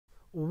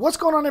What's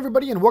going on,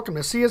 everybody, and welcome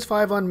to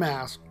CS5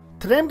 Unmasked.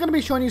 Today I'm going to be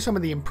showing you some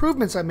of the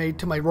improvements I made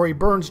to my Roy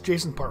Burns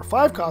Jason Part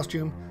 5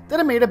 costume that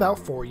I made about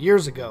 4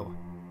 years ago.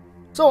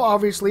 So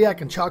obviously I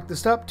can chalk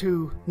this up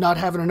to not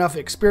having enough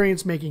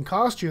experience making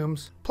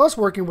costumes, plus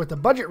working with the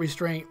budget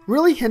restraint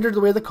really hindered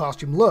the way the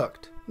costume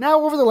looked.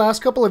 Now over the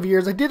last couple of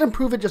years I did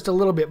improve it just a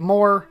little bit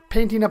more,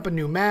 painting up a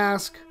new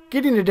mask,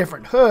 getting a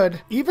different hood,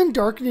 even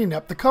darkening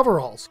up the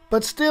coveralls.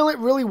 But still it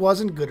really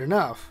wasn't good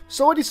enough,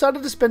 so I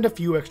decided to spend a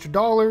few extra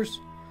dollars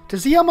to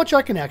see how much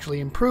I can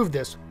actually improve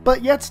this,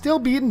 but yet still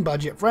being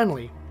budget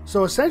friendly.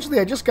 So essentially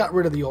I just got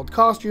rid of the old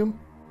costume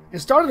and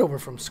started over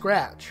from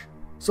scratch.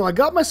 So I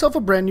got myself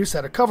a brand new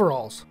set of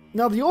coveralls.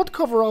 Now the old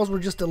coveralls were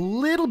just a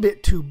little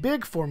bit too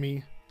big for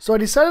me, so I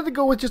decided to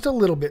go with just a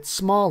little bit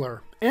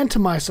smaller. And to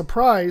my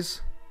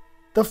surprise,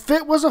 the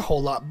fit was a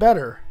whole lot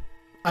better.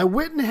 I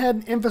went ahead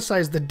and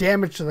emphasized the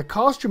damage to the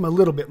costume a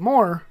little bit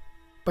more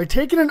by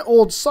taking an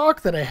old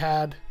sock that I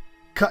had,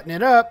 cutting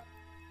it up,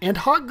 and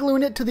hot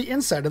gluing it to the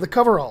inside of the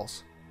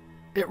coveralls.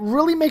 It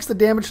really makes the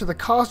damage to the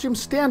costume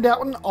stand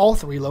out in all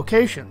three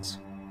locations.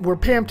 Where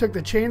Pam took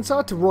the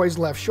chainsaw to Roy's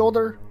left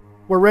shoulder,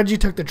 where Reggie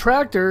took the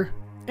tractor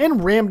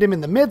and rammed him in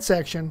the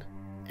midsection,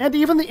 and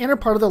even the inner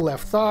part of the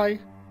left thigh,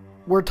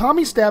 where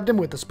Tommy stabbed him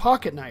with his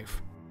pocket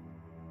knife.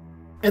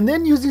 And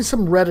then using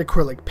some red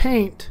acrylic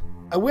paint,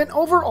 I went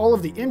over all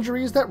of the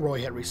injuries that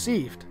Roy had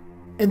received.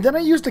 And then I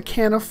used a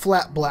can of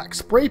flat black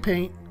spray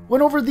paint,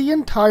 went over the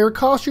entire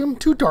costume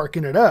to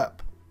darken it up.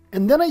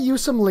 And then I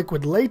used some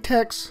liquid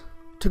latex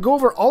to go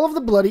over all of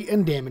the bloody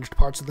and damaged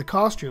parts of the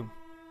costume.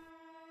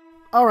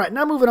 Alright,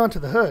 now moving on to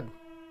the hood.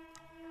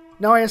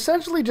 Now I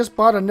essentially just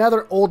bought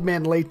another old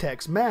man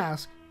latex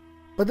mask,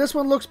 but this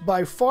one looks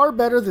by far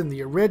better than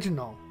the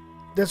original.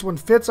 This one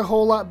fits a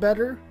whole lot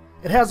better,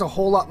 it has a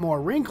whole lot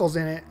more wrinkles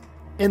in it,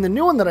 and the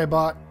new one that I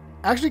bought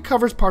actually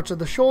covers parts of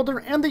the shoulder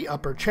and the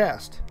upper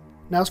chest.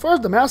 Now as far as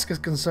the mask is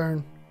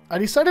concerned, I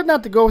decided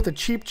not to go with a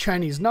cheap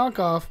Chinese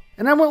knockoff,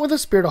 and I went with a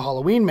Spirit of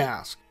Halloween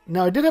mask.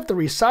 Now I did have to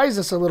resize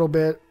this a little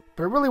bit,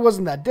 but it really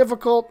wasn't that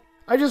difficult.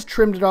 I just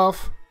trimmed it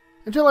off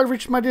until I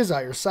reached my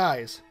desired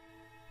size.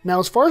 Now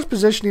as far as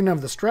positioning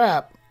of the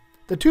strap,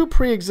 the two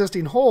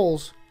pre-existing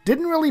holes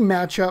didn't really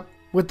match up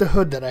with the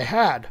hood that I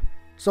had,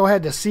 so I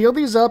had to seal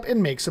these up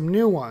and make some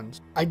new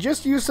ones. I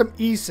just used some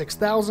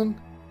E6000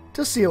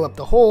 to seal up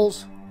the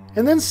holes,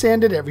 and then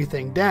sanded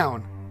everything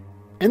down,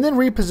 and then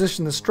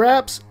repositioned the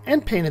straps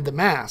and painted the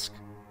mask.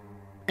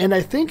 And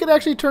I think it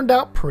actually turned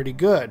out pretty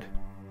good.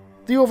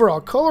 The overall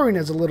coloring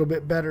is a little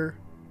bit better,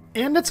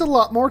 and it's a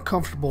lot more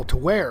comfortable to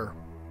wear.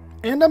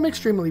 And I'm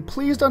extremely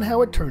pleased on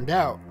how it turned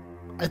out.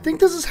 I think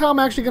this is how I'm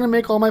actually going to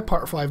make all my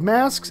Part 5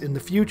 masks in the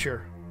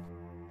future.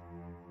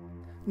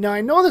 Now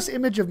I know this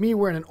image of me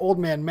wearing an old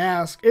man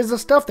mask is the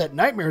stuff that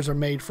nightmares are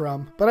made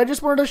from, but I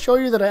just wanted to show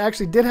you that I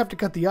actually did have to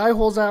cut the eye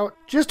holes out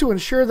just to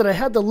ensure that I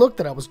had the look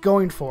that I was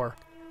going for.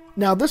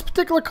 Now this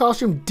particular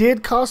costume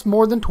did cost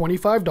more than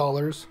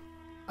 $25.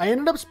 I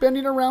ended up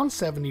spending around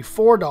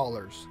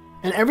 $74.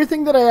 And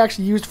everything that I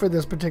actually used for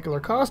this particular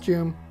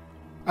costume,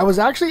 I was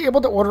actually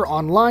able to order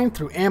online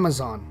through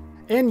Amazon.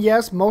 And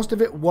yes, most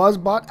of it was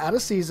bought out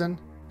of season,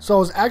 so I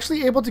was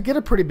actually able to get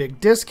a pretty big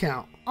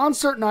discount on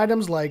certain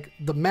items like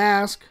the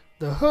mask,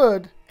 the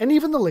hood, and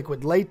even the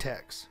liquid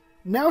latex.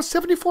 Now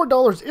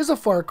 $74 is a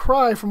far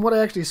cry from what I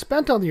actually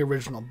spent on the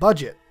original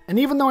budget. And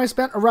even though I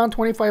spent around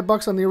 25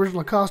 bucks on the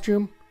original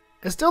costume,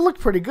 it still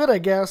looked pretty good, I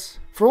guess,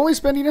 for only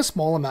spending a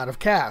small amount of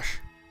cash.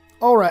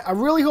 Alright, I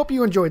really hope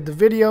you enjoyed the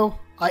video.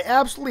 I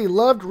absolutely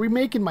loved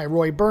remaking my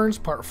Roy Burns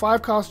Part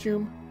 5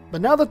 costume,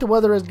 but now that the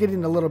weather is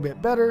getting a little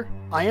bit better,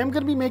 I am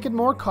going to be making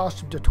more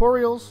costume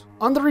tutorials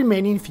on the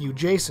remaining few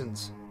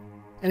Jasons.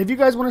 And if you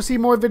guys want to see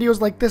more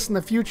videos like this in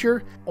the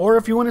future, or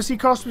if you want to see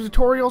costume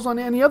tutorials on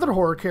any other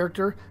horror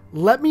character,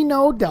 let me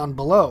know down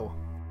below.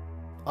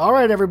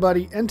 Alright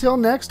everybody, until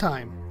next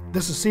time,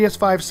 this is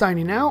CS5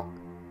 signing out,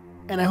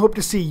 and I hope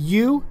to see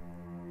you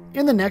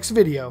in the next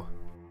video.